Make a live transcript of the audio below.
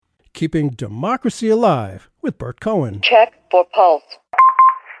Keeping Democracy Alive with Bert Cohen. Check for pulse.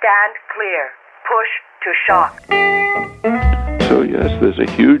 Stand clear. Push to shock. So yes, there's a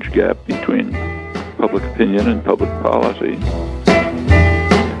huge gap between public opinion and public policy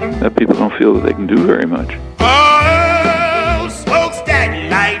that people don't feel that they can do very much. Oh,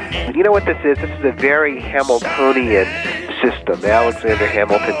 smokestack lightning. You know what this is? This is a very Hamiltonian system. Alexander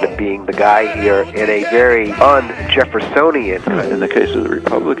Hamilton being the guy here in a very un-Jeffersonian. In the case of the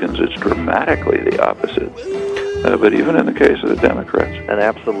Republicans, it's dramatically the opposite. But even in the case of the Democrats. An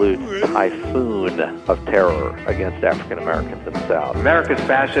absolute typhoon of terror against African Americans in the South. America's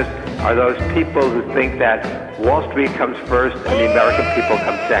fascists are those people who think that Wall Street comes first and the American people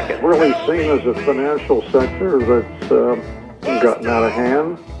come second. Really seen as a financial sector that's gotten out of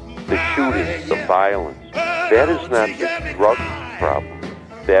hand. The shootings, the violence, that is not the drug problem.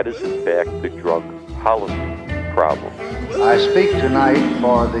 That is, in fact, the drug policy problem. I speak tonight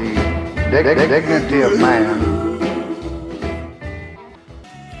for the dignity of man.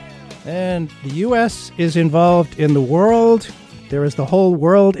 And the U.S. is involved in the world. There is the whole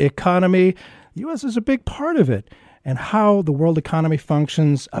world economy. The U.S. is a big part of it. And how the world economy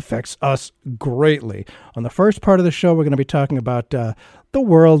functions affects us greatly. On the first part of the show, we're going to be talking about the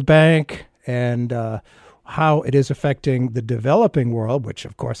World Bank and how it is affecting the developing world, which,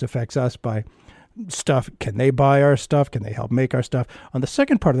 of course, affects us by stuff. Can they buy our stuff? Can they help make our stuff? On the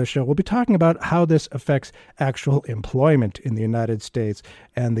second part of the show, we'll be talking about how this affects actual employment in the United States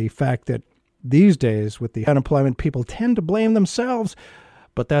and the fact that these days, with the unemployment, people tend to blame themselves,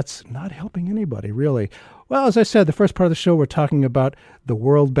 but that's not helping anybody, really. Well, as I said, the first part of the show, we're talking about the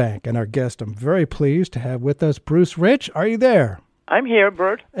World Bank, and our guest I'm very pleased to have with us, Bruce Rich. Are you there? I'm here,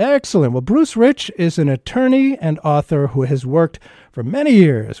 Bert. Excellent. Well, Bruce Rich is an attorney and author who has worked for many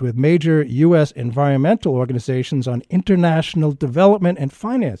years with major U.S. environmental organizations on international development and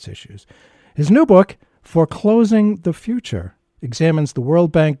finance issues. His new book, Foreclosing the Future, examines the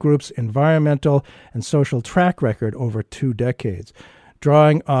World Bank Group's environmental and social track record over 2 decades,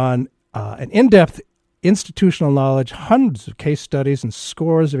 drawing on an in-depth institutional knowledge, hundreds of case studies, and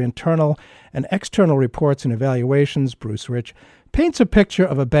scores of internal and external reports and evaluations. Bruce Rich paints a picture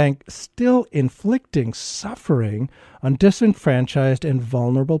of a bank still inflicting suffering on disenfranchised and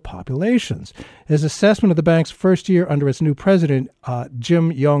vulnerable populations. His assessment of the bank's first year under its new president,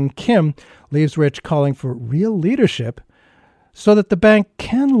 Jim Yong Kim, leaves Rich calling for real leadership so that the bank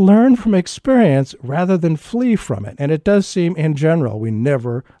can learn from experience rather than flee from it. And it does seem, in general, we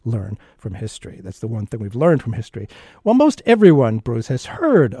never learn from history. That's the one thing we've learned from history. Well, most everyone, Bruce, has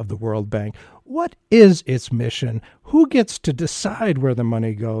heard of the World Bank. What is its mission? Who gets to decide where the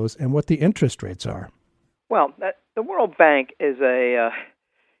money goes and what the interest rates are? Well, the World Bank is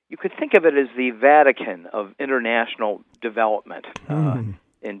you could think of it as the Vatican of international development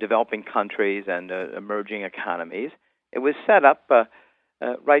in developing countries and emerging economies. It was set up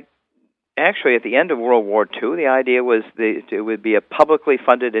actually at the end of World War II. The idea was it would be a publicly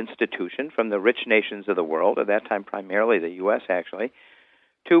funded institution from the rich nations of the world, at that time primarily the U.S. actually,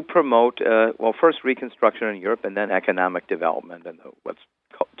 to promote, first Reconstruction in Europe and then economic development in what's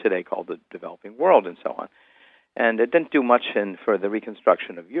today called the developing world and so on. And it didn't do much for the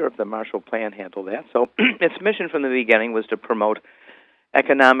Reconstruction of Europe. The Marshall Plan handled that. So its mission from the beginning was to promote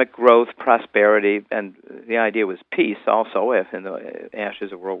economic growth, prosperity, and the idea was peace also, in the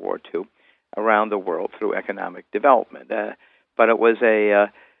ashes of World War II, around the world through economic development. But it was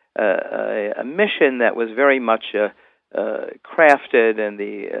a mission that was very much crafted in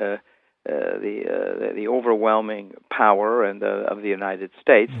the overwhelming power of the United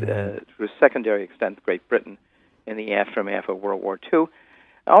States, to a secondary extent, Great Britain, in the aftermath of World War II.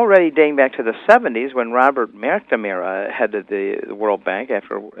 Already dating back to the 70s, when Robert McNamara headed the World Bank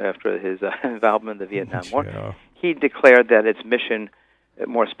after his involvement in the Vietnam War, he declared that its mission,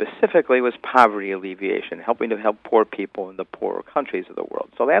 more specifically, was poverty alleviation, helping to help poor people in the poorer countries of the world.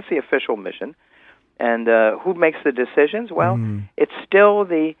 So that's the official mission. And who makes the decisions? Well, it's still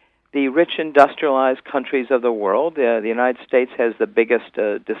the rich industrialized countries of the world. The United States has the biggest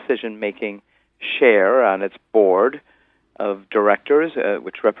decision-making share on its board of directors,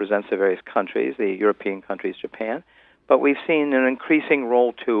 which represents the various countries, the European countries, Japan. But we've seen an increasing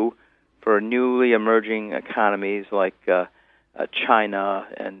role, too, for newly emerging economies like China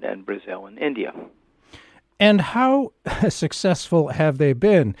and Brazil and India. And how successful have they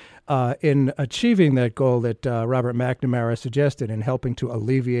been in achieving that goal that Robert McNamara suggested in helping to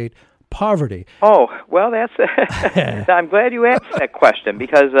alleviate poverty? Oh, well, that's I'm glad you asked that question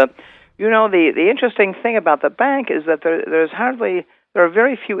because, the interesting thing about the bank is that there's hardly there are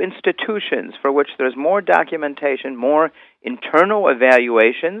very few institutions for which there's more documentation, more internal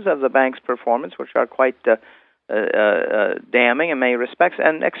evaluations of the bank's performance, which are quite damning in many respects,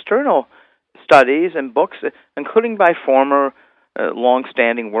 and external studies and books, including by former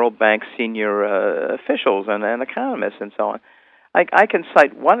long-standing World Bank senior officials and economists and so on. I can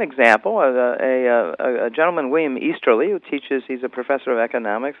cite one example, a gentleman, William Easterly, who teaches, he's a professor of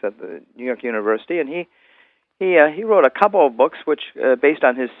economics at the New York University, and he wrote a couple of books which, based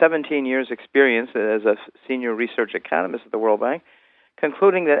on his 17 years' experience as a senior research economist at the World Bank,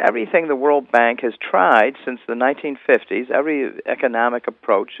 concluding that everything the World Bank has tried since the 1950s, every economic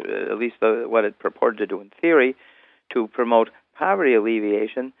approach, at least what it purported to do in theory, to promote poverty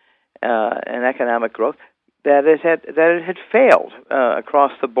alleviation and economic growth, that it had failed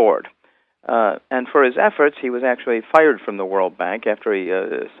across the board. And for his efforts, he was actually fired from the World Bank after he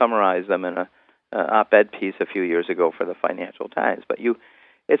summarized them in a op-ed piece a few years ago for the Financial Times. But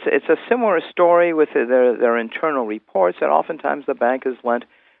it's a similar story with their internal reports that oftentimes the bank has lent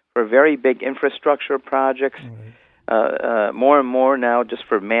for very big infrastructure projects, more and more now just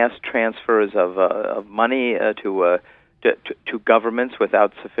for mass transfers of money to governments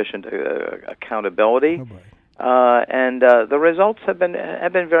without sufficient accountability. And the results have been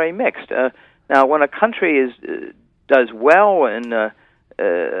very mixed. Now, when a country does well in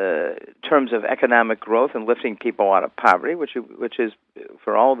terms of economic growth and lifting people out of poverty, which is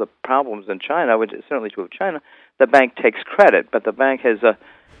for all the problems in China, which is certainly true of China, the bank takes credit. But the bank has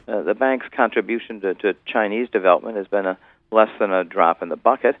the bank's contribution to Chinese development has been less than a drop in the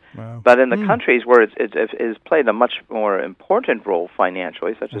bucket. Wow. But in the countries where it's played a much more important role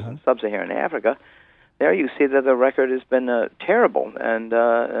financially, such as in sub-Saharan Africa, there you see that the record has been terrible. And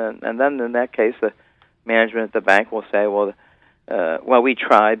then in that case, the management at the bank will say, well, we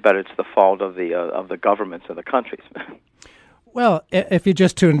tried, but it's the fault of the governments of the countries. Well, if you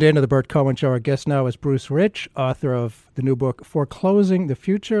just tuned in to the Burt Cohen Show, our guest now is Bruce Rich, author of the new book, Foreclosing the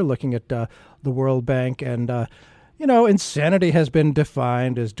Future, looking at the World Bank. And, insanity has been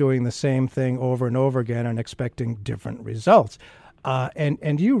defined as doing the same thing over and over again and expecting different results.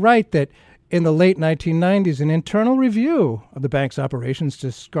 And you write that in the late 1990s, an internal review of the bank's operations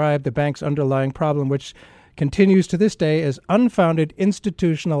described the bank's underlying problem, which continues to this day as unfounded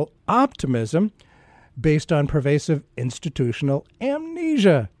institutional optimism based on pervasive institutional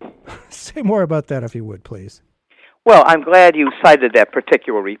amnesia. Say more about that, if you would, please. Well, I'm glad you cited that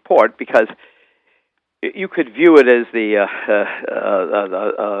particular report because you could view it as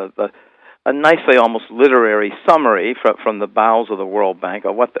a nicely almost literary summary from the bowels of the World Bank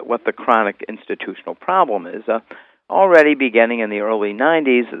of what the chronic institutional problem is. Already beginning in the early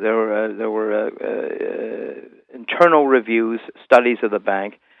 90s, there were internal reviews, studies of the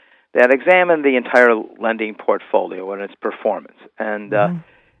bank that examined the entire lending portfolio and its performance. And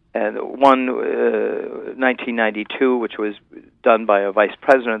one, 1992, which was done by a vice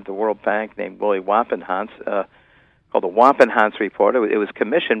president of the World Bank named Willy Wappenhans, called the Wappenhans Report. It was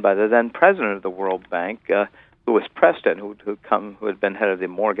commissioned by the then president of the World Bank, Louis Preston, who had been head of the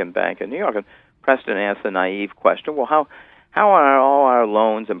Morgan Bank in New York. And Preston asked the naive question, well, how are all our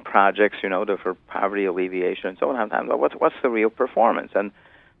loans and projects, for poverty alleviation and so on, what's the real performance? And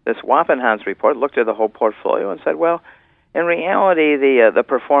this Wappenhans report looked at the whole portfolio and said, well, in reality, the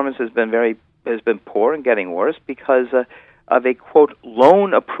performance has been poor and getting worse because of a, quote,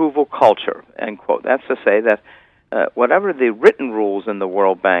 loan approval culture, end quote. That's to say that whatever the written rules in the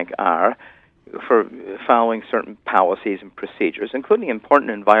World Bank are for following certain policies and procedures, including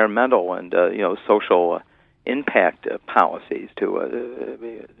important environmental and social impact policies to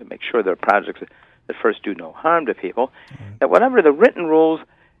make sure their projects that first do no harm to people, that whatever the written rules,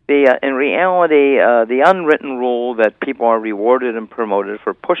 in reality, the unwritten rule that people are rewarded and promoted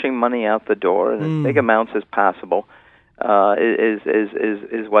for pushing money out the door in as big amounts as possible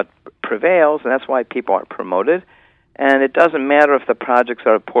is what prevails, and that's why people are promoted. And it doesn't matter if the projects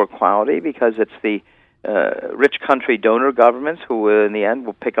are of poor quality because it's the rich country donor governments who, in the end,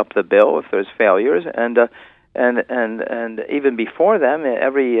 will pick up the bill if there's failures. And even before them,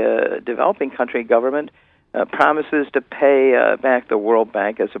 every developing country government promises to pay back the World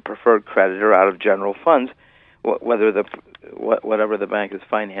Bank as a preferred creditor out of general funds, whatever the bank is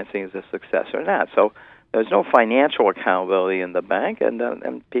financing is a success or not. So there's no financial accountability in the bank,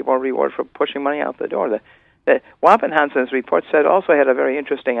 and people are rewarded for pushing money out the door. Wappenhans's report also had a very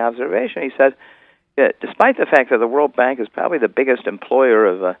interesting observation. He said, despite the fact that the World Bank is probably the biggest employer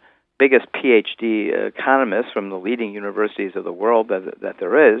of biggest PhD economists from the leading universities of the world that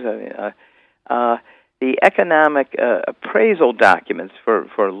there is, the economic appraisal documents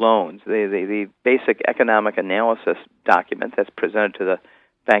for loans, the basic economic analysis document that's presented to the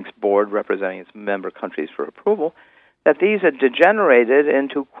bank's board representing its member countries for approval, that these are degenerated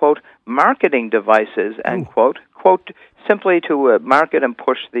into, quote, marketing devices, end quote, simply to market and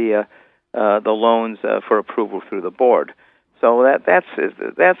push the loans for approval through the board. So that's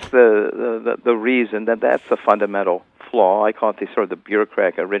the reason that's the fundamental flaw. I call it the sort of the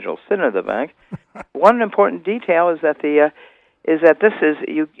bureaucratic original sin of the bank. One important detail is that this is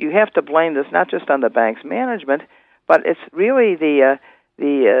you have to blame this not just on the bank's management, but it's really the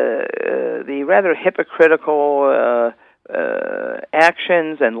rather hypocritical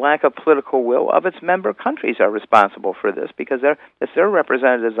actions and lack of political will of its member countries are responsible for this, because it's their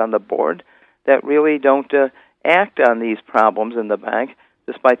representatives on the board that really don't act on these problems in the bank,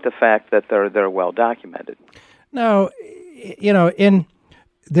 despite the fact that they're well documented. Now, in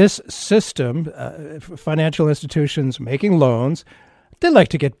this system, financial institutions making loans, they like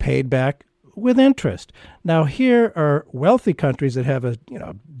to get paid back with interest. Now, here are wealthy countries that have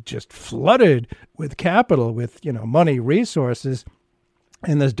just flooded with capital, with money, resources,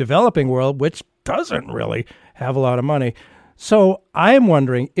 in this developing world, which doesn't really have a lot of money. So I'm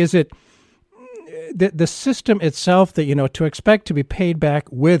wondering, is it the system itself that to expect to be paid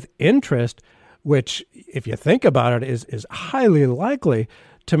back with interest, which, if you think about it, is highly likely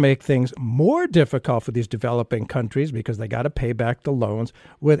to make things more difficult for these developing countries because they got to pay back the loans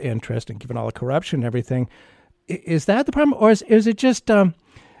with interest, and given all the corruption and everything. Is that the problem, or is it just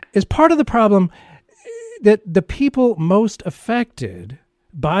is part of the problem that the people most affected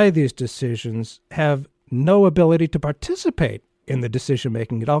by these decisions have no ability to participate in the decision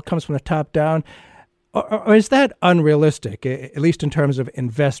making? It all comes from the top down. Or is that unrealistic, at least in terms of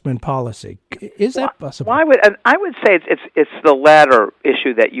investment policy? Is that possible? Well, I would say it's the latter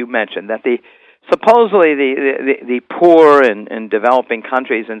issue that you mentioned, that supposedly the poor and developing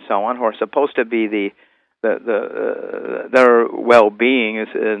countries and so on, who are supposed to be their well-being is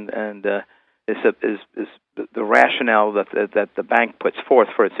the rationale that the bank puts forth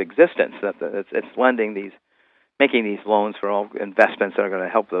for its existence, that it's making these loans for all investments that are going to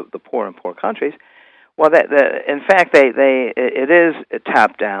help the poor in poor countries. Well, in fact, it is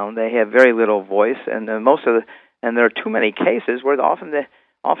top down. They have very little voice, and there are too many cases where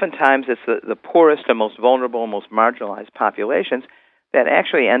oftentimes it's the poorest and most vulnerable, and most marginalized populations that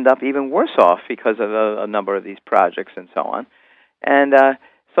actually end up even worse off because of a number of these projects and so on. And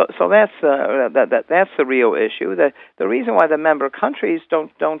so that's the real issue. The reason why the member countries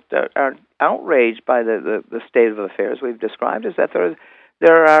are outraged by the state of affairs we've described is that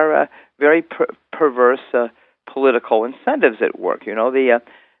there are very perverse political incentives at work. The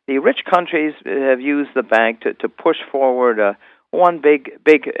rich countries have used the bank to push forward one big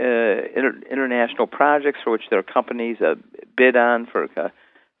international projects for which their companies bid on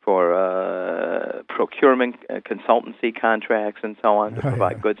for procurement, consultancy contracts, and so on to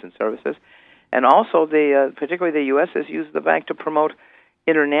provide goods and services. And also, particularly the U.S. has used the bank to promote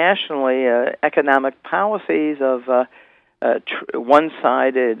internationally economic policies of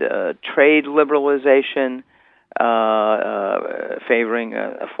one-sided trade liberalization, favoring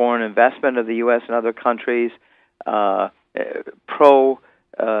foreign investment of the U.S. and other countries,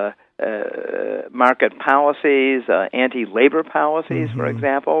 pro-market policies, anti-labor policies, for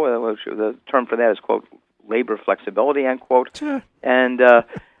example, which the term for that is, quote, labor flexibility, end quote, and to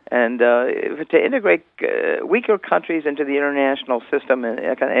integrate weaker countries into the international system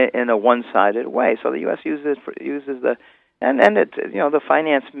in a one-sided way. So the U.S. uses the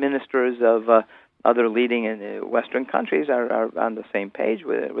finance ministers of other leading Western countries are on the same page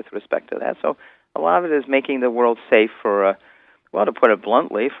with respect to that. So a lot of it is making the world safe for, to put it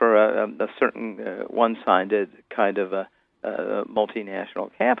bluntly, for a certain one-sided kind of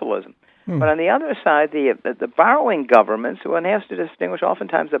multinational capitalism. But on the other side, the borrowing governments, one has to distinguish,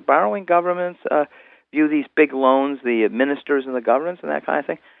 oftentimes the borrowing governments view these big loans, the ministers and the governments and that kind of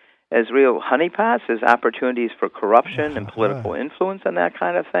thing, as real honeypots, as opportunities for corruption and political influence and that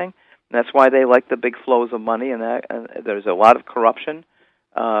kind of thing. And that's why they like the big flows of money, and there's a lot of corruption.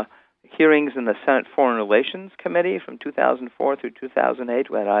 Hearings in the Senate Foreign Relations Committee from 2004 through 2008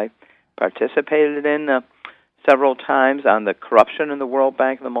 that I participated in several times on the corruption in the World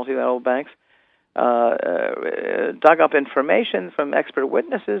Bank and the multilateral banks, dug up information from expert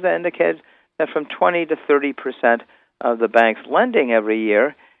witnesses that indicated that from 20 to 30% of the bank's lending every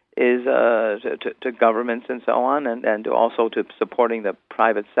year is to governments and so on, and also to supporting the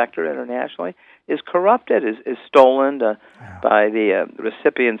private sector internationally, is corrupted, is stolen by the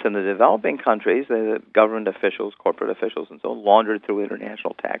recipients in the developing countries, the government officials, corporate officials, and so on, laundered through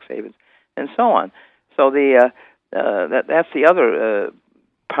international tax havens, and so on. So that's the other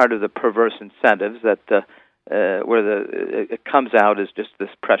part of the perverse incentives that it comes out as just this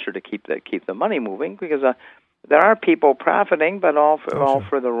pressure to keep the money moving, because there are people profiting, but all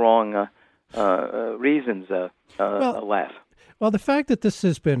for the wrong reasons. Alas. Well, the fact that this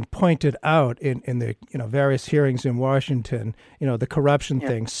has been pointed out in the various hearings in Washington, the corruption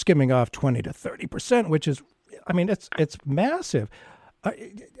thing skimming off 20 to 30%, which is, it's massive.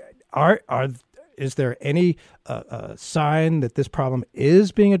 Is there any sign that this problem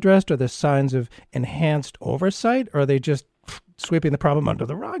is being addressed? Are there signs of enhanced oversight, or are they just sweeping the problem under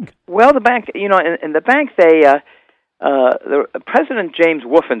the rug? Well, the bank, in the bank, the President James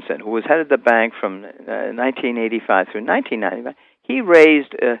Wolfensohn, who was head of the bank from 1985 through 1995, he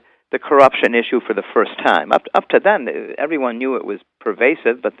raised the corruption issue for the first time. Up to then, everyone knew it was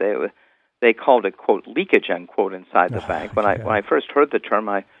pervasive, but they called it, quote, leakage, unquote, inside the bank. When I first heard the term,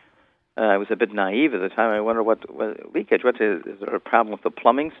 I was a bit naive at the time. I wonder what leakage. Is there a problem with the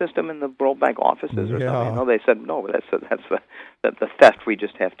plumbing system in the World Bank offices or something? No, they said no. That's the theft we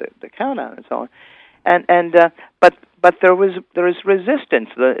just have to count on, and so on. But there is resistance.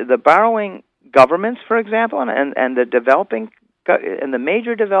 The borrowing governments, for example, and the developing and the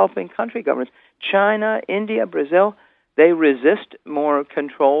major developing country governments, China, India, Brazil, they resist more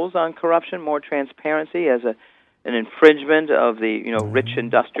controls on corruption, more transparency as an infringement of the rich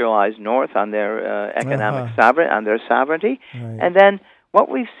industrialized North on their economic sovereignty. Right. And then what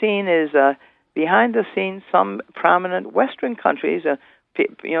we've seen is behind the scenes some prominent Western countries,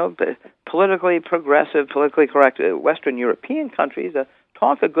 politically progressive, politically correct Western European countries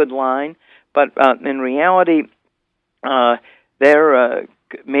talk a good line, but in reality, their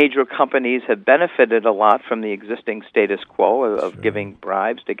major companies have benefited a lot from the existing status quo of giving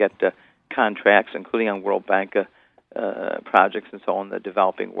bribes to get contracts, including on World Bank projects and so on in the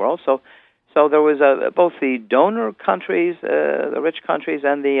developing world. So there was both the donor countries, the rich countries,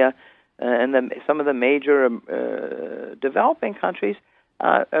 and some of the major developing countries.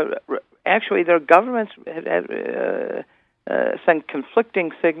 Actually, their governments send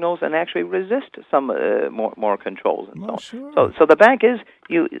conflicting signals and actually resist some more controls and so on. Sure. So the bank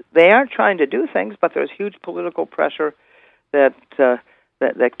they are trying to do things, but there's huge political pressure that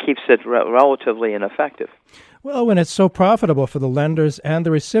keeps it relatively ineffective. Well, when it's so profitable for the lenders and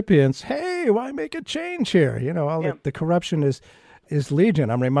the recipients, hey, why make a change here? The corruption is legion.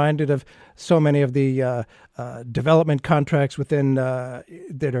 I'm reminded of so many of the development contracts within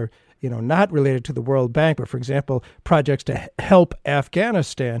that are not related to the World Bank, but for example, projects to help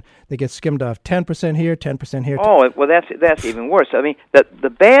Afghanistan. They get skimmed off 10% here, 10% here. Oh, well, that's even worse. I mean, the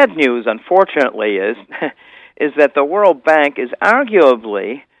bad news, unfortunately, is that the World Bank is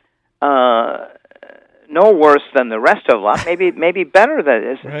arguably no worse than the rest of the lot. Maybe better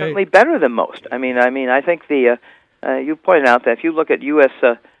than certainly better than most. I mean, I think you pointed out that if you look at U.S.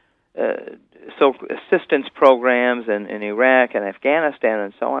 Assistance programs in Iraq and Afghanistan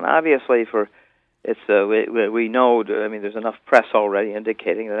and so on, obviously we know. I mean, there's enough press already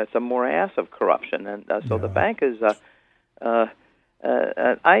indicating that it's a morass of corruption, and so the bank is.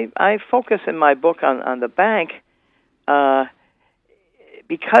 I focus in my book on the bank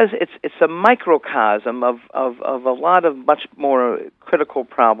because it's a microcosm of a lot of much more critical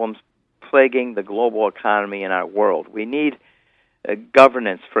problems plaguing the global economy in our world. We need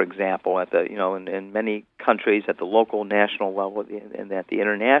governance, for example, at the in many countries at the local, national level, and at the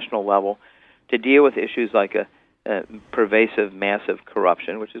international level, to deal with issues like pervasive, massive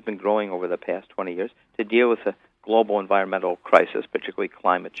corruption, which has been growing over the past 20 years, to deal with the global environmental crisis, particularly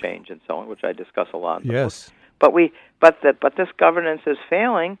climate change and so on, which I discuss a lot in the book. But this governance is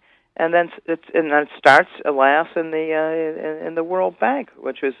failing. And then it starts, alas, in the World Bank,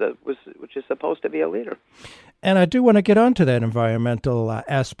 which is supposed to be a leader. And I do want to get onto that environmental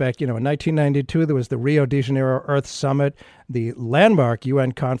aspect. In 1992 there was the Rio de Janeiro Earth Summit, the landmark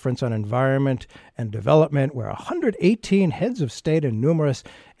UN Conference on Environment and Development, where 118 heads of state and numerous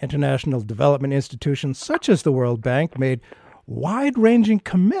international development institutions, such as the World Bank, made wide-ranging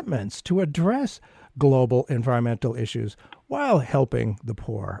commitments to address global environmental issues while helping the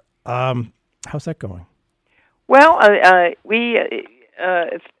poor. How's that going? Well,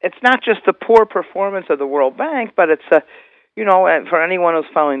 it's not just the poor performance of the World Bank, but it's for anyone who's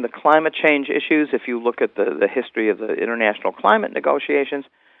following the climate change issues. If you look at the history of the international climate negotiations,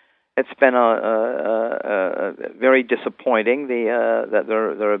 it's been very disappointing. That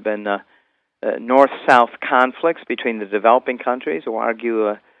there have been north-south conflicts between the developing countries who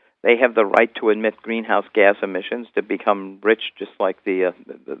argue they have the right to emit greenhouse gas emissions to become rich, just like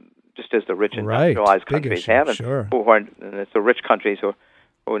just as the rich industrialized countries have, and it's the rich countries who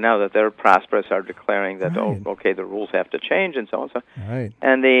who now that they're prosperous are declaring that Right. okay, the rules have to change and so on. So, Right.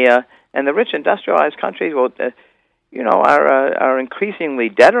 and the rich industrialized countries, well, are increasingly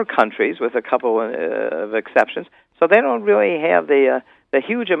debtor countries with a couple of exceptions. So they don't really have the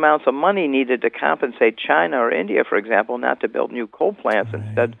huge amounts of money needed to compensate China or India, for example, not to build new coal plants, Right.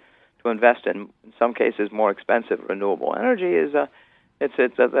 instead to invest in some cases more expensive renewable energy.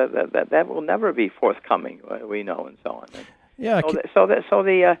 That will never be forthcoming, we know, and so on. Yeah. So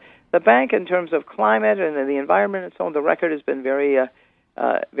the bank, in terms of climate and the environment and so on, the record has been very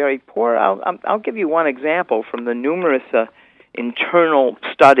very poor. I'll give you one example from the numerous internal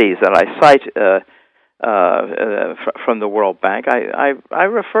studies that I cite from the World Bank. I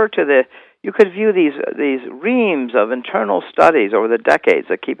refer to you could view these reams of internal studies over the decades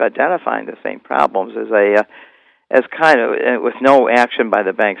that keep identifying the same problems as kind of, with no action by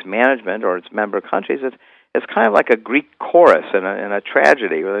the bank's management or its member countries. It's kind of like a Greek chorus in a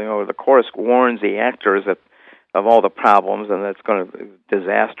tragedy. Where, the chorus warns the actors of all the problems, and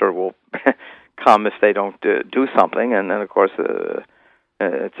disaster will come if they don't do something. And then, of course,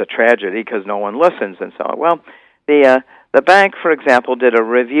 it's a tragedy because no one listens and so on. Well, the bank, for example, did a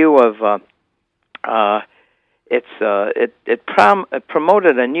review of it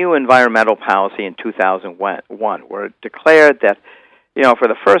promoted a new environmental policy in 2001, where it declared that, for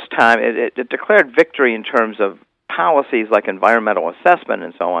the first time, it declared victory in terms of policies like environmental assessment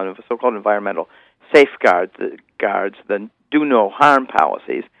and so on, so-called environmental safeguards, the do no harm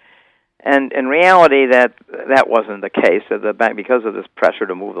policies. And in reality, that wasn't the case. The bank, because of this pressure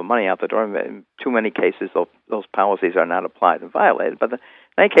to move the money out the door, in too many cases those policies are not applied and violated. But in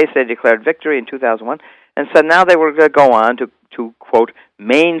any case, they declared victory in 2001, and said now they were going to go on to quote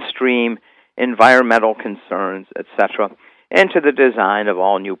mainstream environmental concerns, etc., into the design of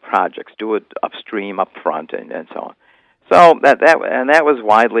all new projects. Do it upstream, up front, and so on. So that was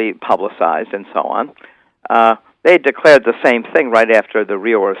widely publicized and so on. They declared the same thing right after the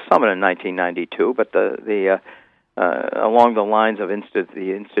Rio Earth Summit in 1992, but along the lines of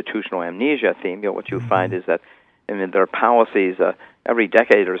the institutional amnesia theme, what you find is that in their policies, every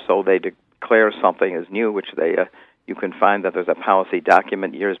decade or so, they declare something as new, which you can find that there's a policy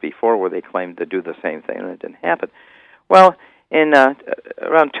document years before where they claimed to do the same thing, and it didn't happen. Well, in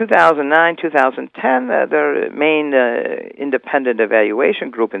around 2009, 2010, their main independent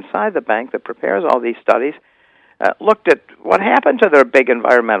evaluation group inside the bank that prepares all these studies looked at what happened to their big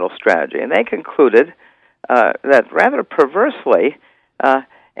environmental strategy, and they concluded that rather perversely,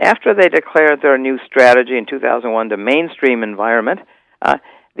 after they declared their new strategy in 2001 to mainstream environment,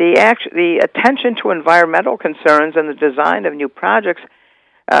 the attention to environmental concerns and the design of new projects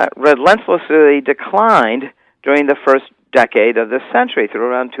relentlessly declined during the first decade of this century, through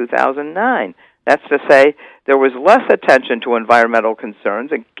around 2009. That's to say, there was less attention to environmental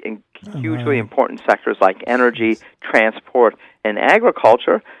concerns in hugely important sectors like energy, transport, and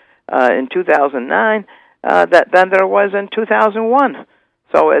agriculture in 2009 than there was in 2001.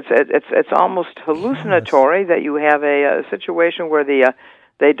 So it's almost hallucinatory that you have a situation where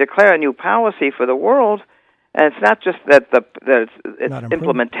they declare a new policy for the world, and it's not just that its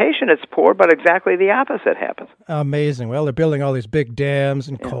implementation is poor, but exactly the opposite happens. Amazing. Well, they're building all these big dams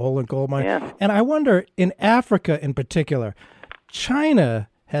and coal and gold mines. Yeah. And I wonder, in Africa in particular, China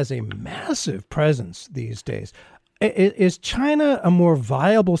has a massive presence these days. Is China a more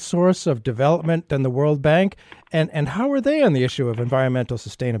viable source of development than the World Bank? And how are they on the issue of environmental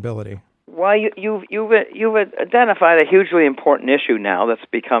sustainability? Well, you've identified a hugely important issue now that's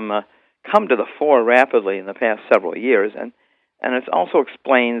come to the fore rapidly in the past several years, and it also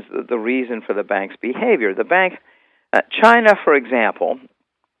explains the reason for the bank's behavior. The bank, China, for example,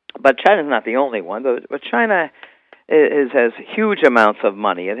 but China's not the only one, but China has huge amounts of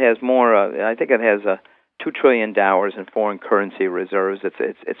money. It has more, I think it has $2 trillion in foreign currency reserves.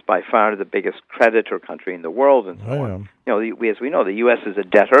 It's by far the biggest creditor country in the world, and so on. As we know, the U.S. is a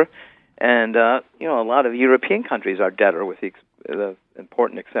debtor, and a lot of European countries are debtor, with the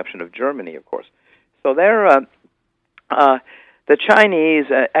important exception of Germany, of course. So they're the Chinese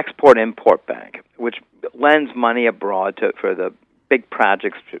Export-Import Bank, which lends money abroad for the big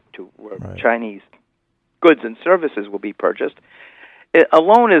projects where Chinese goods and services will be purchased. It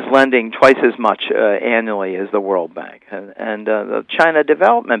alone is lending twice as much annually as the World Bank. And the China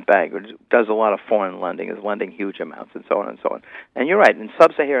Development Bank, which does a lot of foreign lending, is lending huge amounts, and so on and so on. And you're right, in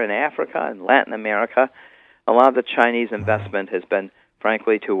sub-Saharan Africa and Latin America, a lot of the Chinese investment has been,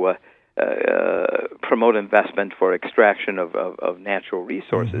 frankly, to promote investment for extraction of natural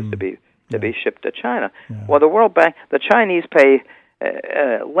resources to be shipped to China. Yeah. Well, the World Bank, the Chinese pay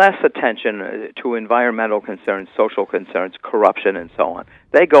less attention to environmental concerns, social concerns, corruption, and so on.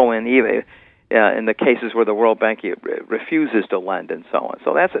 They go in even in the cases where the World Bank refuses to lend and so on.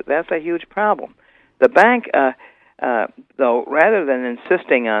 So that's a huge problem. The bank, though, rather than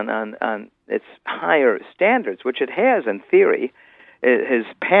insisting on its higher standards, which it has in theory, it has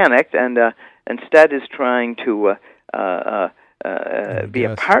panicked and instead is trying to be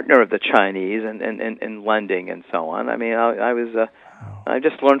a partner of the Chinese in lending and so on. I mean, I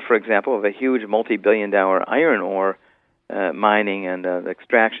just learned, for example, of a huge multi-billion-dollar iron ore mining and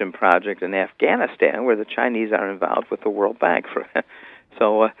extraction project in Afghanistan, where the Chinese are involved with the World Bank.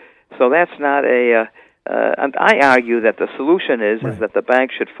 So that's not a. I argue that the solution is that the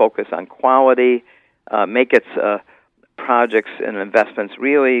bank should focus on quality, make its projects and investments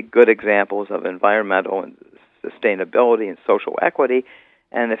really good examples of environmental and sustainability and social equity,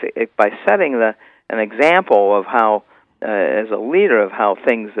 and if by setting an example of how, as a leader, of how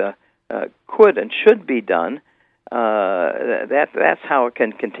things could and should be done, that's how it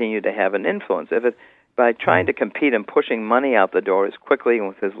can continue to have an influence. If it by trying to compete and pushing money out the door as quickly and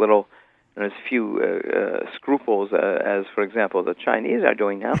with as few scruples as, for example, the Chinese are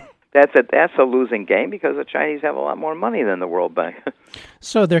doing now. That's a losing game because the Chinese have a lot more money than the World Bank.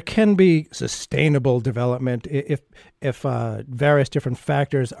 So there can be sustainable development if various different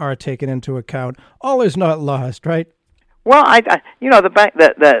factors are taken into account. All is not lost, right? Well, the bank,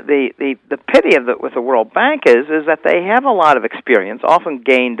 the pity with the World Bank is that they have a lot of experience, often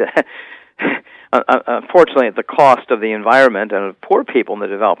gained, unfortunately, at the cost of the environment and of poor people in the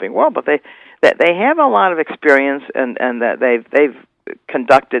developing world. But they have a lot of experience, and that they've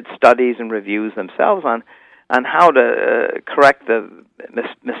conducted studies and reviews themselves on how to correct the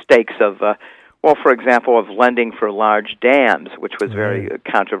mistakes of, for example, of lending for large dams, which was very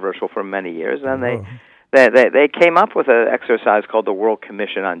controversial for many years. And they came up with an exercise called the World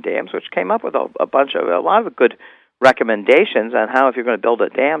Commission on Dams, which came up with a lot of good recommendations on how, if you're going to build a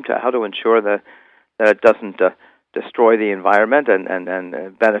dam, how to ensure that it doesn't destroy the environment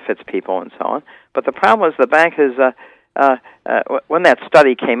and benefits people and so on. But the problem is the bank has. When that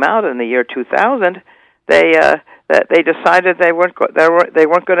study came out in the year 2000, they decided they weren't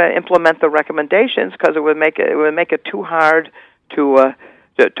going to implement the recommendations because it would make it too hard to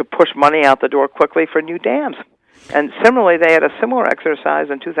push money out the door quickly for new dams. And similarly, they had a similar exercise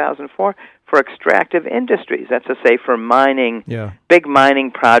in 2004 for extractive industries. That's to say, for mining, big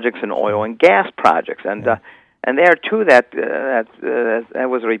mining projects and oil and gas projects. And there too, that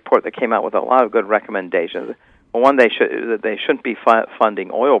was a report that came out with a lot of good recommendations. Well, one, they shouldn't be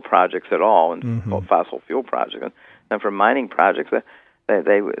funding oil projects at all and fossil fuel projects. And for mining projects,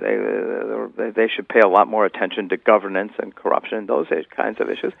 they should pay a lot more attention to governance and corruption and those kinds of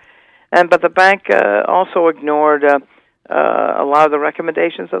issues. But the bank also ignored a lot of the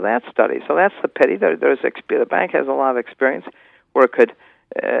recommendations of that study. So that's the pity. The bank has a lot of experience where it could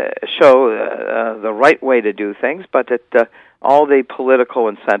show the right way to do things, but all the political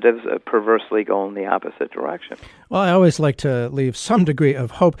incentives perversely go in the opposite direction. Well, I always like to leave some degree of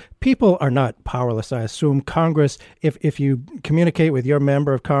hope. People are not powerless, I assume. Congress, if you communicate with your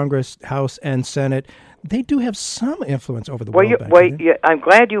member of Congress, House and Senate, they do have some influence over the World Bank. I'm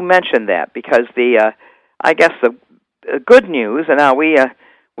glad you mentioned that because I guess the good news, and now we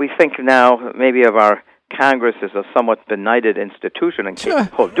think now maybe of our Congress as a somewhat benighted institution and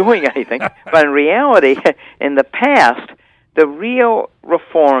capable of doing anything, but in reality, in the past, the real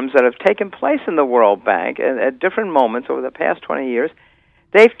reforms that have taken place in the World Bank at different moments over the past 20 years,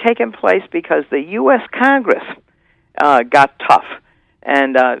 they've taken place because the U.S. Congress got tough.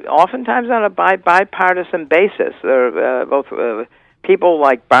 And oftentimes on a bipartisan basis. There are both people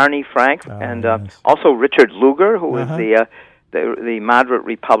like Barney Frank and also Richard Lugar, who was the moderate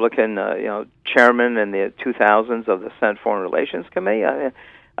Republican chairman in the 2000s of the Senate Foreign Relations Committee.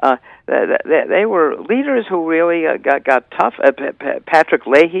 They were leaders who really got tough. Patrick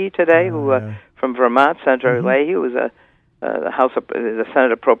Leahy today, who from Vermont, Senator Leahy, who was the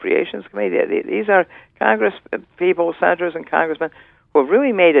Senate Appropriations Committee. These are Congress people, senators and congressmen who have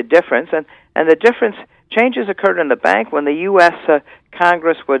really made a difference, and the changes occurred in the bank when the U.S.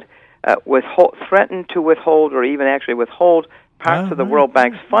 Congress would threaten to withhold or even actually withhold parts of the World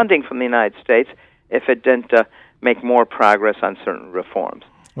Bank's funding from the United States if it didn't make more progress on certain reforms.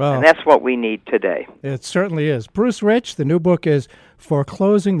 Well, and that's what we need today. It certainly is. Bruce Rich, the new book is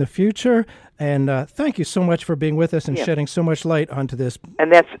Foreclosing the Future, and thank you so much for being with us and shedding so much light onto this.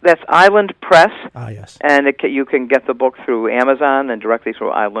 And that's Island Press. Yes. And you can get the book through Amazon and directly through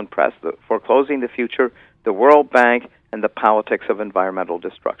Island Press, Foreclosing the Future, the World Bank, and the Politics of Environmental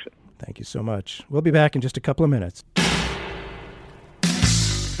Destruction. Thank you so much. We'll be back in just a couple of minutes.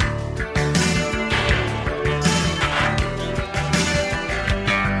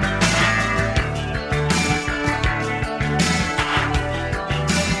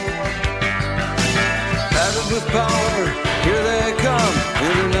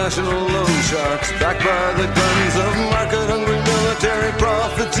 backed by the guns of market-hungry military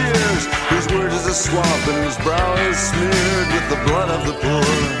profiteers, whose word is a swamp and whose brow is smeared with the blood of the poor.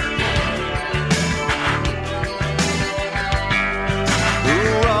 Who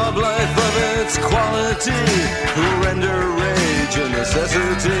rob life of its quality, who render rage a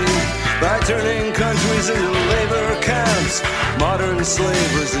necessity, by turning countries into labor camps, modern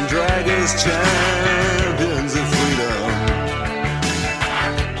slavers and drag as champions of freedom.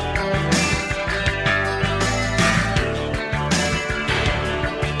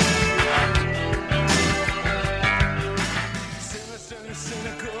 Sinister and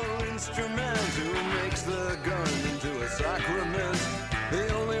cynical instrument who makes the gun into a sacrament,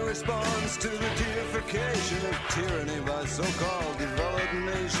 the only response to the deification of tyranny by so-called developed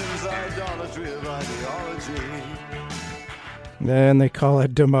nations, idolatry of ideology. And they call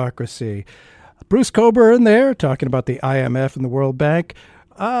it democracy. Bruce Cockburn there, talking about the IMF and the World Bank.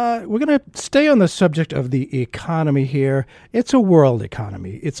 We're going to stay on the subject of the economy here. It's a world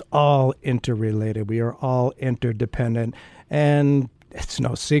economy. It's all interrelated. We are all interdependent. And it's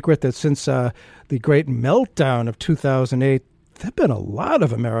no secret that since the great meltdown of 2008, there have been a lot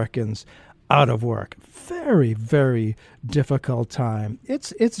of Americans out of work. Very, very difficult time.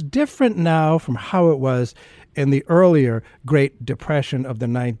 It's different now from how it was in the earlier Great Depression of the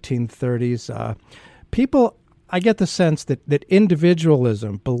 1930s. People, I get the sense that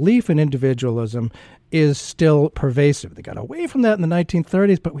individualism, belief in individualism, is still pervasive. They got away from that in the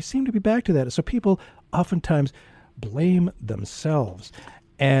 1930s, but we seem to be back to that. So people oftentimes blame themselves.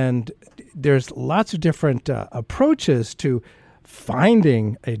 And there's lots of different approaches to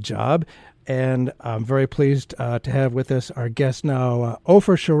finding a job. And I'm very pleased to have with us our guest now,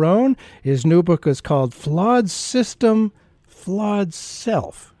 Ofer Sharon. His new book is called Flawed System, Flawed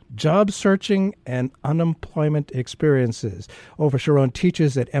Self, Job Searching and Unemployment Experiences. Ofer Sharon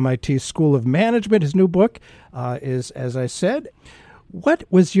teaches at MIT School of Management. His new book is, as I said,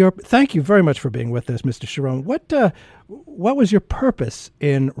 thank you very much for being with us, Mr. Sharon. What was your purpose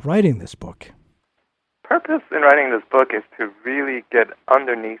in writing this book? Purpose in writing this book is to really get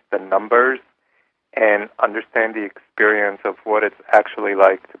underneath the numbers and understand the experience of what it's actually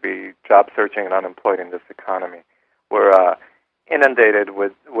like to be job searching and unemployed in this economy. We're inundated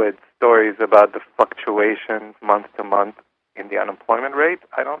with stories about the fluctuations month to month in the unemployment rate.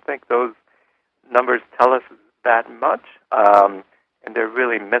 I don't think those numbers tell us that much, and they're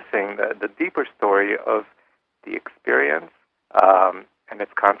really missing the deeper story of the experience and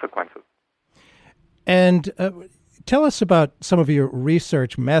its consequences. And tell us about some of your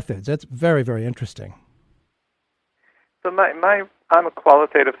research methods. That's very, very interesting. So I'm a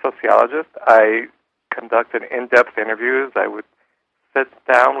qualitative sociologist. I conducted in-depth interviews. I would sit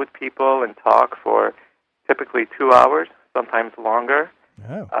down with people and talk for typically 2 hours, sometimes longer,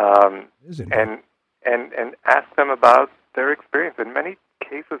 and ask them about their experience. In many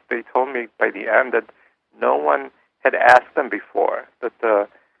cases, they told me by the end that no one had asked them before, that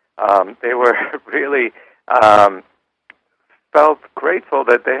they were really felt grateful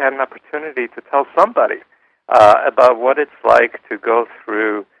that they had an opportunity to tell somebody about what it's like to go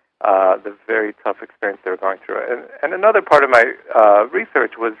through the very tough experience they were going through. And another part of my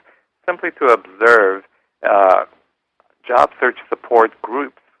research was simply to observe job search support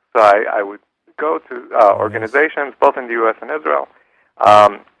groups. So I would go to organizations, both in the U.S. and Israel,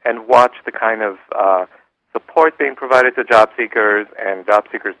 and watch the kind of support being provided to job seekers, and job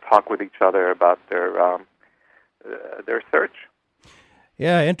seekers talk with each other about their search.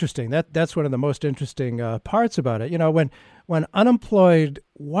 Yeah, interesting. That's one of the most interesting parts about it. You know, when unemployed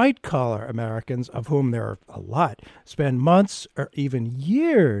white-collar Americans, of whom there are a lot, spend months or even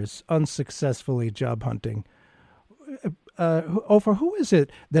years unsuccessfully job hunting, Ofer, who is it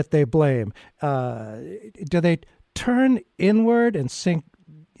that they blame? Do they turn inward and sink,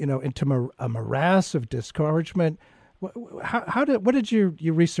 into a morass of discouragement? What did your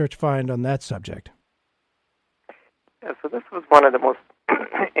research find on that subject? Yeah, so this was one of the most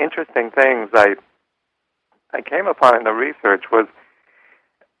interesting things I came upon in the research was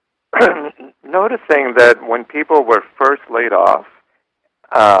noticing that when people were first laid off,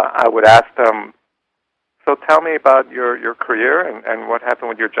 I would ask them, so tell me about your career and what happened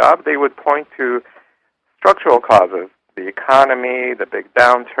with your job. They would point to structural causes, the economy, the big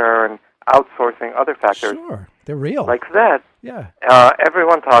downturn, outsourcing, other factors. Sure, they're real. Like that. Yeah.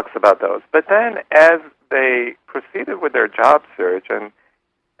 Everyone talks about those. But then as they proceeded with their job search, and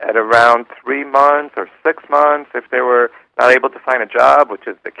at around 3 months or 6 months, if they were not able to find a job, which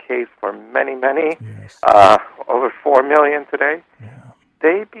is the case for many, yes. Over 4 million today,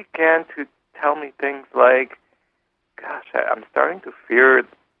 they began to tell me things like, gosh, I'm starting to fear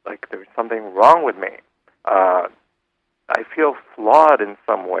like there's something wrong with me. I feel flawed in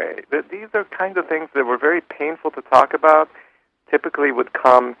some way. These are kinds of things that were very painful to talk about, typically would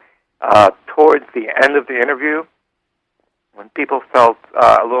come towards the end of the interview when people felt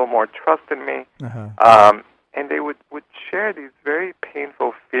a little more trust in me. And they would share these very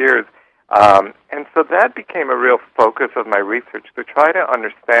painful fears. And so that became a real focus of my research, to try to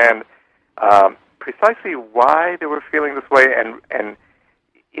understand precisely why they were feeling this way. And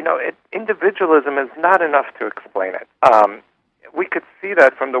you know, individualism is not enough to explain it. We could see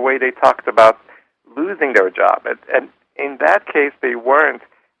that from the way they talked about losing their job. And in that case, they weren't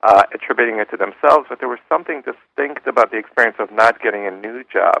attributing it to themselves, but there was something distinct about the experience of not getting a new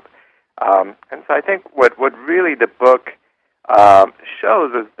job. And so I think what really the book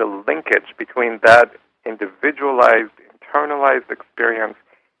shows is the linkage between that individualized, internalized experience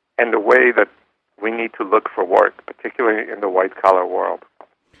and the way that we need to look for work, particularly in the white-collar world.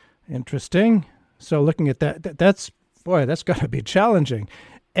 Interesting. So looking at that's got to be challenging.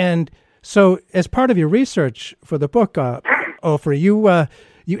 And so as part of your research for the book, Ofer, you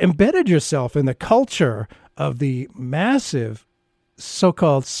embedded yourself in the culture of the massive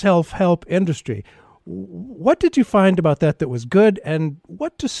so-called self-help industry. What did you find about that was good, and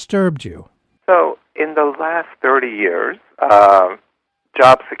what disturbed you? So in the last 30 years,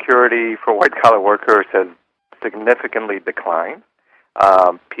 job security for white-collar workers has significantly declined.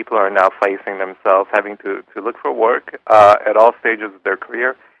 People are now facing themselves having to look for work at all stages of their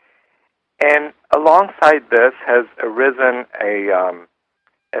career. And alongside this has arisen a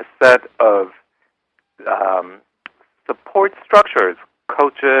set of support structures,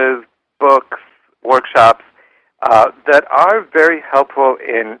 coaches, books, workshops, that are very helpful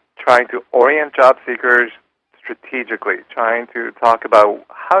in trying to orient job seekers strategically, trying to talk about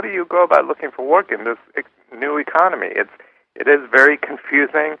how do you go about looking for work in this new economy. It is very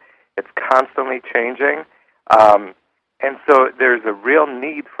confusing. It's constantly changing. And so there's a real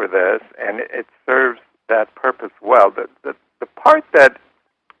need for this, and it serves that purpose well. The part that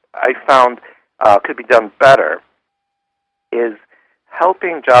I found could be done better is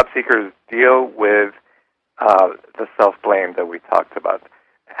helping job seekers deal with the self-blame that we talked about.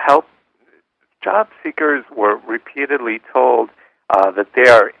 Job seekers were repeatedly told that they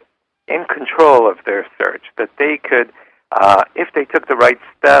are in control of their search, that they could, if they took the right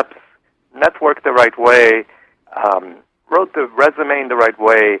steps, networked the right way, wrote the resume in the right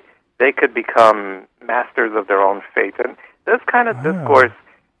way, they could become masters of their own fate. And this kind of discourse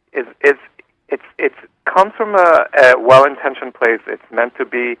it comes from a well-intentioned place. It's meant to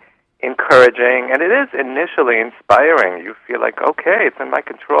be encouraging, and it is initially inspiring. You feel like, okay, it's in my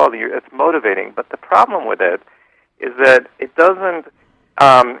control. It's motivating. But the problem with it is that it doesn't.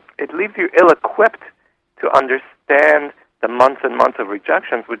 It leaves you ill-equipped to understand the months and months of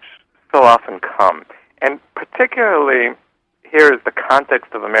rejections which so often come. And particularly, here is the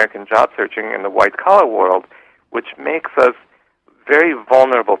context of American job searching in the white-collar world, which makes us very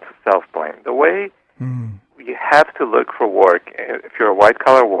vulnerable to self-blame. The way you have to look for work, if you're a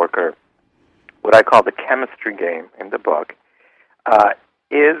white-collar worker, what I call the chemistry game in the book,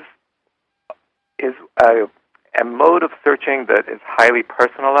 is a mode of searching that is highly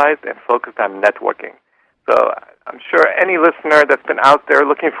personalized and focused on networking. So I'm sure any listener that's been out there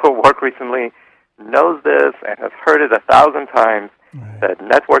looking for work recently knows this and has heard it 1,000 times, that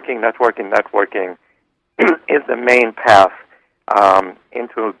networking is the main path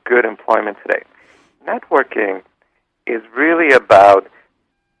into good employment today. Networking is really about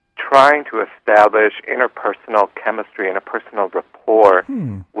trying to establish interpersonal chemistry, interpersonal rapport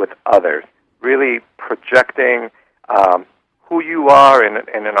with others, really projecting who you are in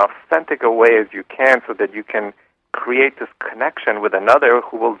an authentic a way as you can, so that you can create this connection with another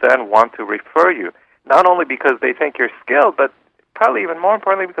who will then want to refer you, not only because they think you're skilled, but probably even more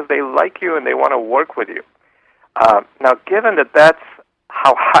importantly because they like you and they want to work with you. Now, given that that's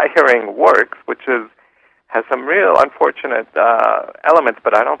how hiring works, which has some real unfortunate elements,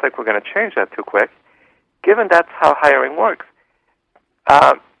 but I don't think we're going to change that too quick. Given that's how hiring works,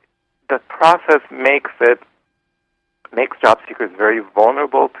 the process makes job seekers very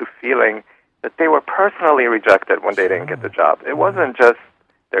vulnerable to feeling that they were personally rejected when they didn't get the job. It wasn't just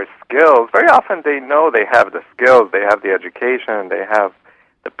their skills. Very often they know they have the skills, they have the education, they have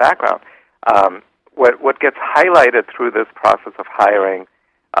the background. What gets highlighted through this process of hiring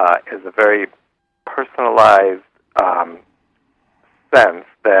is a very personalized sense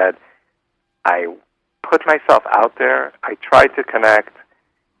that I put myself out there, I tried to connect,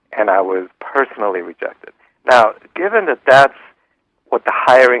 and I was personally rejected. Now, given that that's what the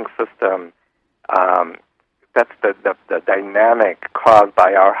hiring system that's the dynamic caused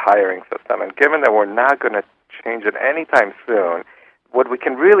by our hiring system. And given that we're not going to change it anytime soon, what we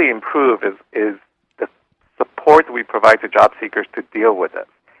can really improve is the support we provide to job seekers to deal with it.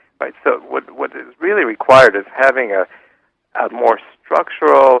 Right. So what is really required is having a more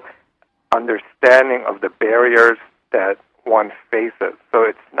structural understanding of the barriers that one faces. So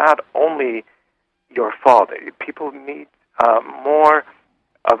it's not only your fault. People need more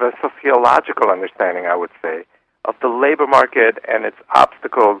of a sociological understanding, I would say, of the labor market and its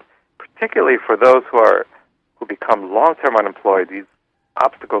obstacles, particularly for those who become long-term unemployed. These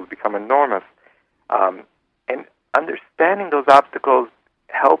obstacles become enormous. And understanding those obstacles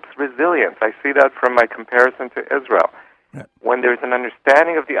helps resilience. I see that from my comparison to Israel. Yeah. When there's an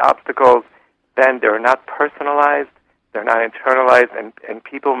understanding of the obstacles, then they're not personalized, they're not internalized, and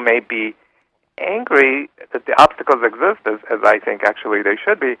people may be angry that the obstacles exist, as I think actually they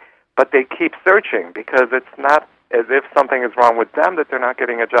should be, but they keep searching because it's not as if something is wrong with them that they're not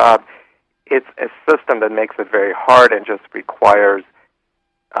getting a job. It's a system that makes it very hard and just requires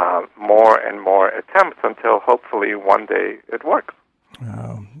more and more attempts until hopefully one day it works.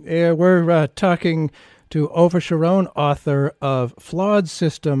 We're talking to Ofer Sharon, author of Flawed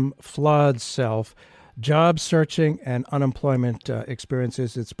System, Flawed Self, Job Searching and Unemployment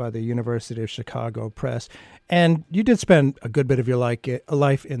Experiences. It's by the University of Chicago Press. And you did spend a good bit of your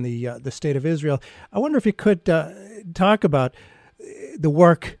life in the state of Israel. I wonder if you could talk about the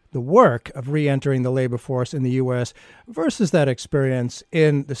work of re-entering the labor force in the U.S. versus that experience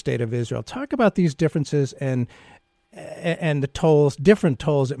in the state of Israel. Talk about these differences and the different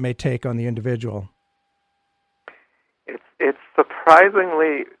tolls it may take on the individual. It's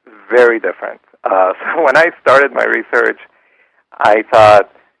surprisingly very different. So when I started my research, I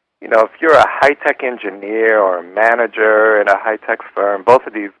thought, if you're a high-tech engineer or a manager in a high-tech firm, both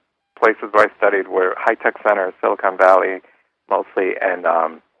of these places where I studied were high-tech centers, Silicon Valley mostly, and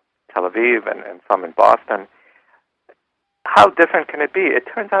Tel Aviv, and some in Boston. How different can it be? It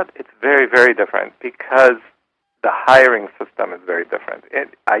turns out it's very, very different because the hiring system is very different.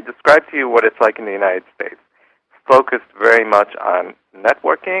 I described to you what it's like in the United States, focused very much on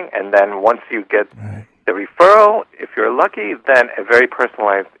networking, and then once you get the referral, if you're lucky, then a very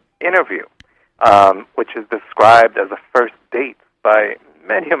personalized interview, which is described as a first date by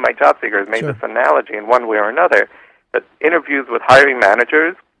many of my job seekers. Made this analogy in one way or another, that interviews with hiring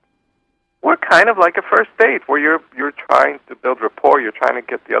managers were kind of like a first date, where you're trying to build rapport, you're trying to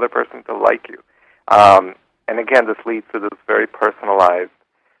get the other person to like you. And again, this leads to this very personalized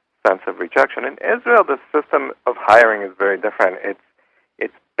sense of rejection. In Israel, the system of hiring is very different.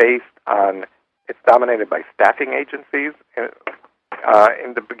 It's based on, it's dominated by staffing agencies.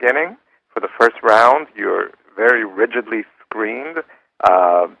 In the beginning, for the first round, you're very rigidly screened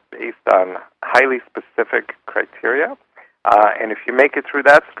based on highly specific criteria. And if you make it through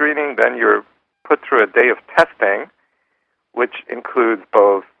that screening, then you're put through a day of testing, which includes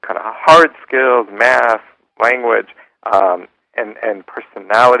both kind of hard skills, math, language, and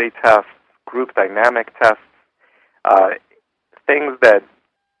personality tests, group dynamic tests, things that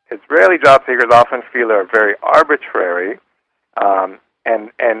Israeli job seekers often feel are very arbitrary,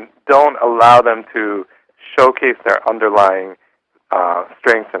 and don't allow them to showcase their underlying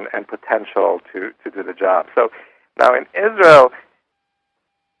strengths and potential to do the job. So now in Israel,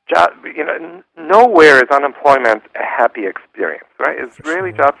 nowhere is unemployment a happy experience, right?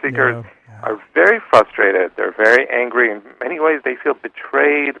 Israeli job seekers are very frustrated. They're very angry. In many ways, they feel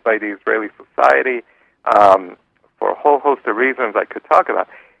betrayed by the Israeli society for a whole host of reasons I could talk about.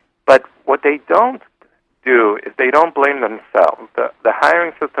 But what they don't do is they don't blame themselves. The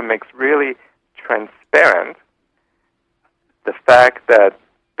hiring system makes really transparent the fact that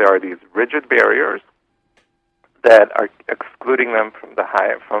there are these rigid barriers that are excluding them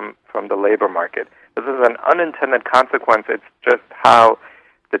from the labor market. This is an unintended consequence. It's just how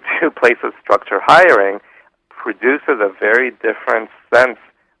the two places structure hiring produces a very different sense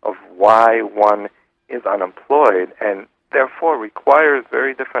of why one is unemployed, and therefore requires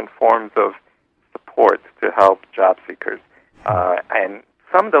very different forms of support to help job seekers. And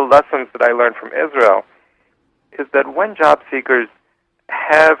some of the lessons that I learned from Israel is that when job seekers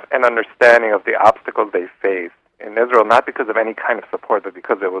have an understanding of the obstacles they face in Israel, not because of any kind of support, but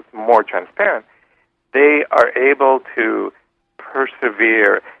because it was more transparent, they are able to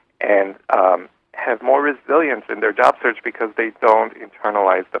persevere and have more resilience in their job search because they don't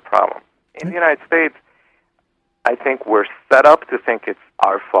internalize the problem. In the United States, I think we're set up to think it's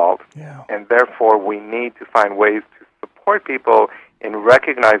our fault, and therefore we need to find ways to support people in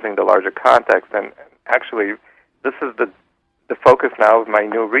recognizing the larger context. And actually, this is the focus now of my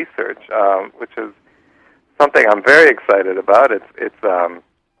new research, which is something I'm very excited about.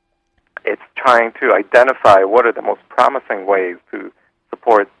 It's trying to identify what are the most promising ways to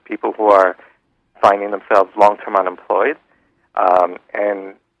support people who are finding themselves long-term unemployed,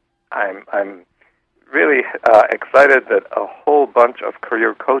 and I'm really excited that a whole bunch of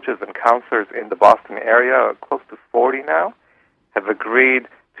career coaches and counselors in the Boston area, close to 40 now, have agreed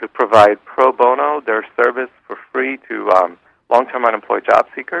to provide pro bono their service for free to long-term unemployed job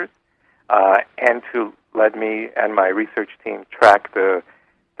seekers, and to let me and my research team track the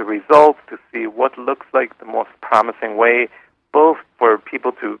results to see what looks like the most promising way, both for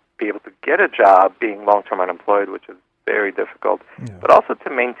people to be able to get a job being long-term unemployed, which is very difficult, but also to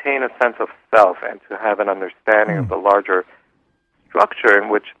maintain a sense of self and to have an understanding of the larger structure in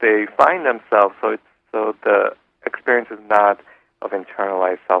which they find themselves, so the experience is not of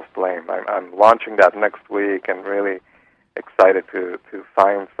internalized self-blame. I'm launching that next week and really excited to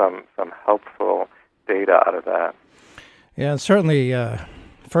find some helpful data out of that. Yeah, and certainly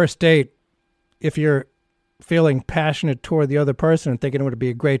first date, if you're feeling passionate toward the other person and thinking it would be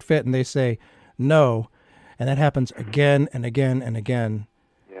a great fit and they say no, and that happens again and again and again.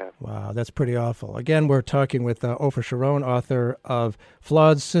 Yeah. Wow, that's pretty awful. Again, we're talking with Ofer Sharon, author of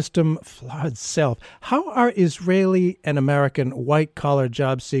Flawed System, Flawed Self. How are Israeli and American white-collar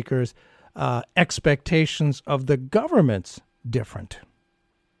job seekers' expectations of the government's different?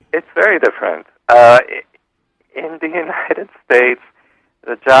 It's very different. In the United States,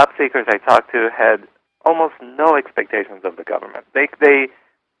 the job seekers I talked to had almost no expectations of the government. They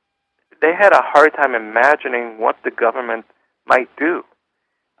had a hard time imagining what the government might do.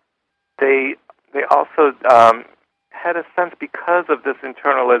 They also had a sense, because of this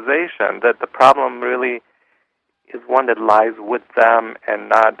internalization, that the problem really is one that lies with them and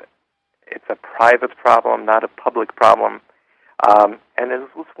not, it's a private problem, not a public problem. And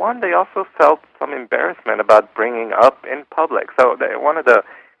it was one they also felt some embarrassment about bringing up in public. So one of the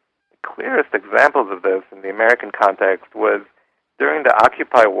clearest examples of this in the American context was during the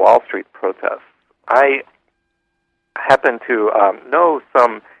Occupy Wall Street protests. I happen to know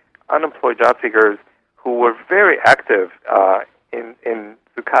some unemployed job seekers who were very active in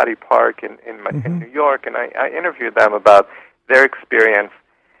Zuccotti Park in New York, and I interviewed them about their experience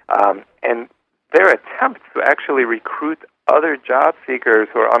and their attempts to actually recruit other job seekers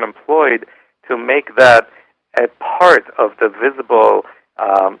who are unemployed to make that a part of the visible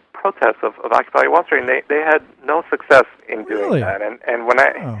protests of Occupy Wall Street, and they had no success in doing that. And when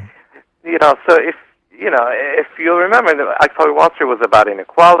so if you remember, the Occupy Wall Street was about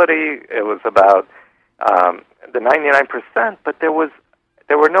inequality. It was about the 99%, but there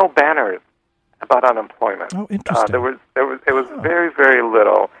were no banners about unemployment. Oh, interesting. It was very, very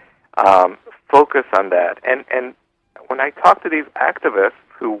little focus on that. And when I talked to these activists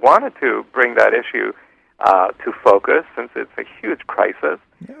who wanted to bring that issue to focus, since it's a huge crisis,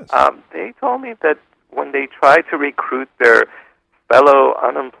 they told me that when they tried to recruit their fellow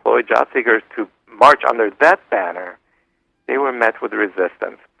unemployed job seekers to march under that banner, they were met with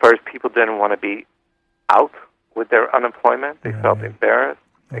resistance. First, people didn't want to be out with their unemployment. They felt embarrassed,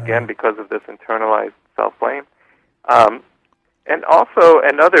 again, because of this internalized self-blame. And also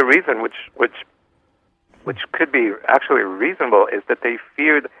another reason, which could be actually reasonable, is that they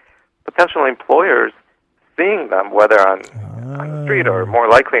feared potential employers seeing them, whether on the street or more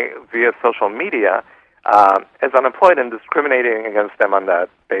likely via social media, as unemployed and discriminating against them on that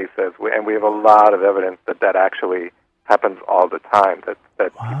basis. And we have a lot of evidence that actually happens all the time, that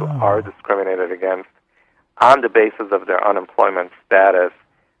people are discriminated against on the basis of their unemployment status,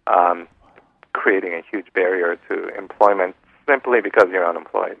 creating a huge barrier to employment simply because you're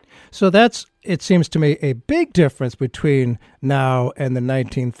unemployed. So that's, it seems to me, a big difference between now and the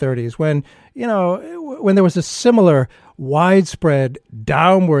 1930s, when there was a similar widespread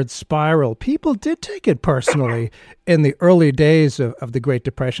downward spiral. People did take it personally in the early days of the Great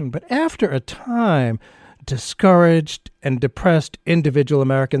Depression, but after a time, discouraged and depressed individual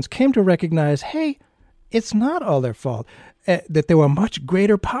Americans came to recognize, hey, it's not all their fault, that there were much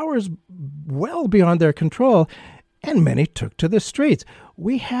greater powers well beyond their control, and many took to the streets.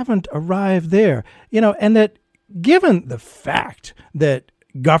 We haven't arrived there, and that given the fact that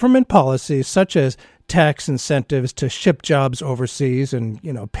government policies such as tax incentives to ship jobs overseas and,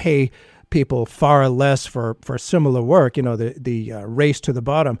 pay people far less for similar work, the race to the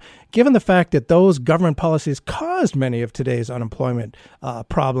bottom, given the fact that those government policies caused many of today's unemployment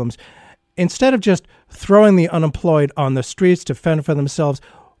problems, instead of just throwing the unemployed on the streets to fend for themselves,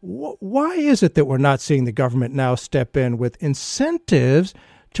 why is it that we're not seeing the government now step in with incentives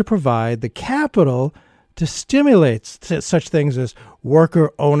to provide the capital to stimulate such things as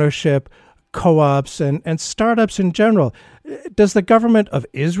worker ownership, co-ops and startups in general. Does the government of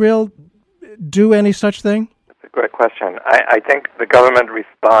Israel do any such thing? That's a great question. I think the government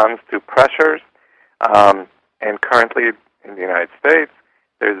responds to pressures, and currently in the United States,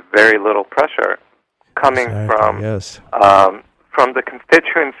 there's very little pressure coming from the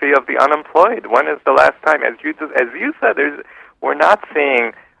constituency of the unemployed. When is the last time, as you said, we're not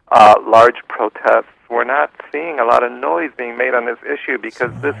seeing large protests. We're not seeing a lot of noise being made on this issue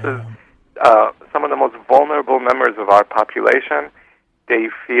because this is some of the most vulnerable members of our population. They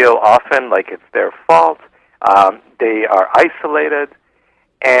feel often like it's their fault. They are isolated,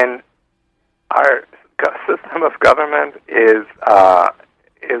 and our system of government is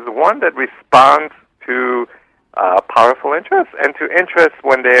one that responds to powerful interests and to interests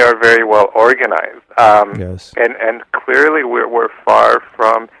when they are very well organized. And clearly we're far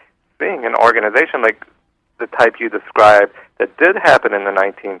from seeing an organization like the type you described that did happen in the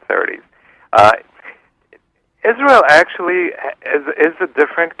 1930s. Israel actually is a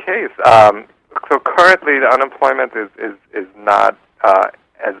different case. So currently the unemployment is not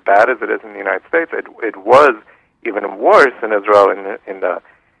as bad as it is in the United States. It was even worse in Israel in the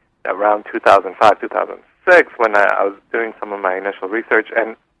around 2005, 2006 when I was doing some of my initial research,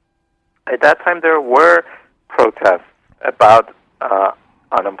 and at that time there were protests about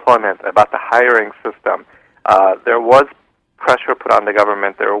unemployment, about the hiring system. There was pressure put on the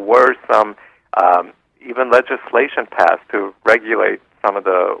government. There were some even legislation passed to regulate some of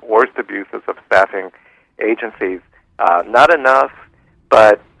the worst abuses of staffing agencies. Not enough,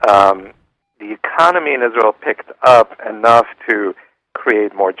 but the economy in Israel picked up enough to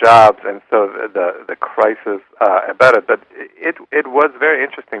create more jobs, and so the crisis abated. But it was very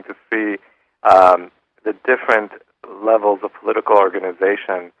interesting to see the different levels of political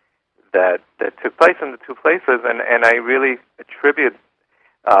organization that took place in the two places, and I really attribute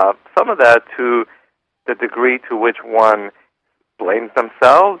some of that to the degree to which one blames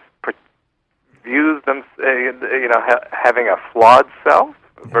themselves, views them, having a flawed self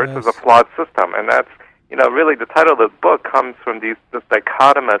versus a flawed system, and that's really the title of the book comes from this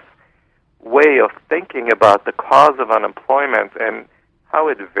dichotomous way of thinking about the cause of unemployment and how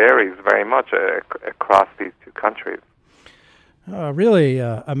it varies very much across these two countries. Really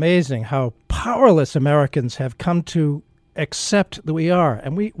amazing how powerless Americans have come to accept that we are,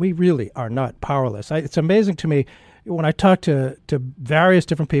 and we really are not powerless. It's amazing to me when I talk to various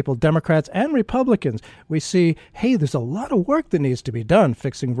different people, Democrats and Republicans, we see, hey, there's a lot of work that needs to be done,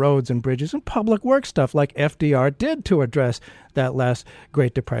 fixing roads and bridges and public work stuff like FDR did to address that last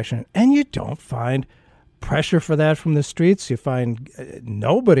Great Depression. And you don't find pressure for that from the streets. You find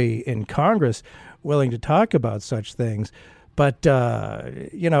nobody in Congress willing to talk about such things. But,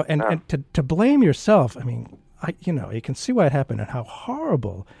 and to blame yourself, I mean, you can see what happened and how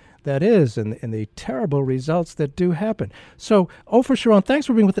horrible that is and the terrible results that do happen. So, Ofer Sharon, thanks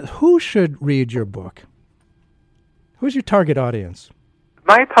for being with us. Who should read your book? Who's your target audience?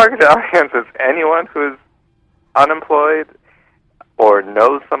 My target audience is anyone who's unemployed or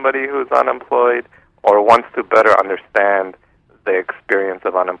knows somebody who's unemployed or wants to better understand the experience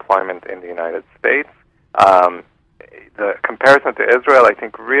of unemployment in the United States. The comparison to Israel, I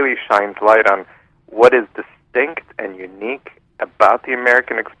think, really shines light on what is distinct and unique about the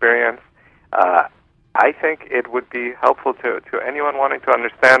American experience. I think it would be helpful to anyone wanting to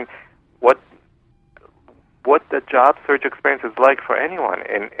understand what the job search experience is like for anyone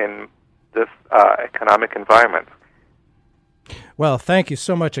in this economic environment. Well, thank you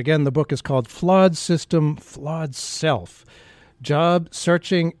so much. Again, the book is called Flawed System, Flawed Self. Job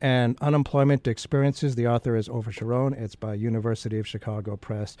Searching and Unemployment Experiences. The author is Ofer Sharon. It's by University of Chicago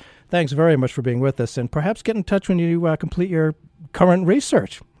Press. Thanks very much for being with us, and perhaps get in touch when you complete your current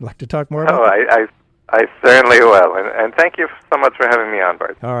research. I'd like to talk more about that. I certainly will, and thank you so much for having me on,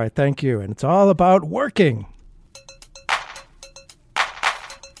 Bart. All right, thank you. And it's all about working.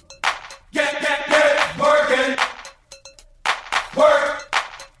 Get working. Work.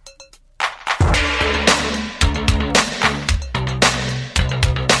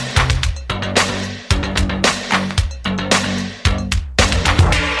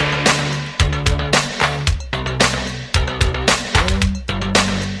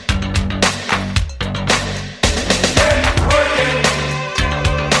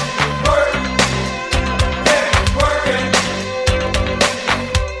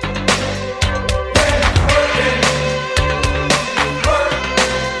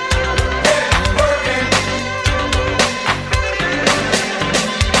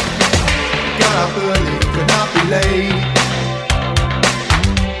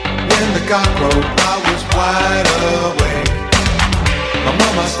 Cockroach, I was wide awake. My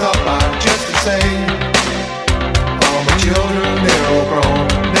mama stopped by just to say, all my children, they're all grown.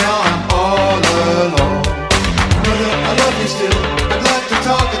 Now I'm all alone. Mother, I love you still. I'd like to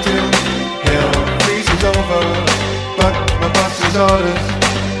talk until hell freezes over. But my boss's orders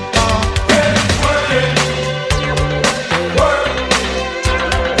are working. Work.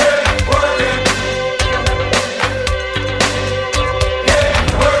 Get working. Get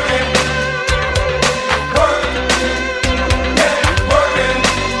working. Work. Get working.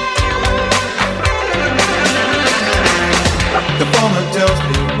 The farmer tells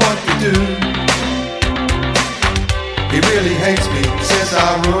me what to do. He really hates me, says I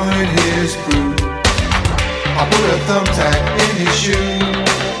ruined his brood. I put a thumbtack in his shoe,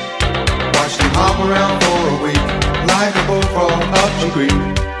 watched him hop around for a week, like a bullfrog up a creek.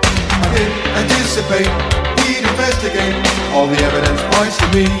 I didn't anticipate he'd investigate, all the evidence points to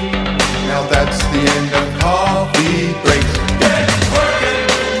me. Now that's the end of coffee breaks. Get working!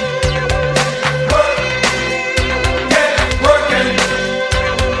 Work! Get working!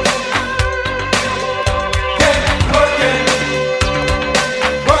 Get working!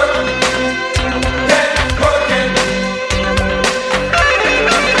 Work! Get working!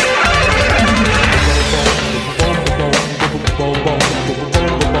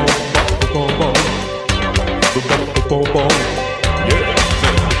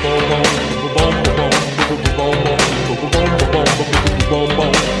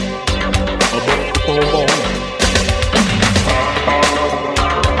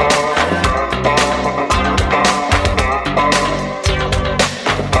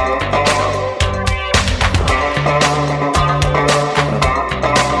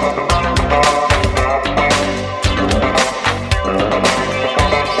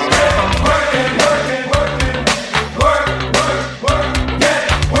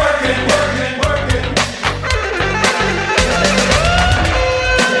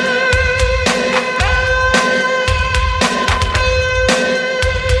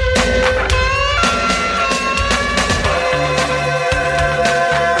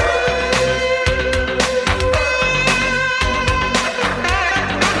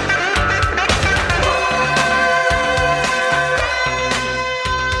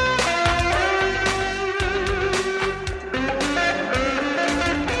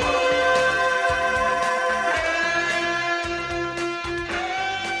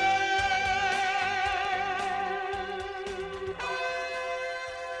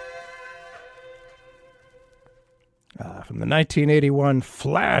 From the 1981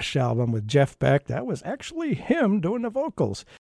 Flash album with Jeff Beck, that was actually him doing the vocals.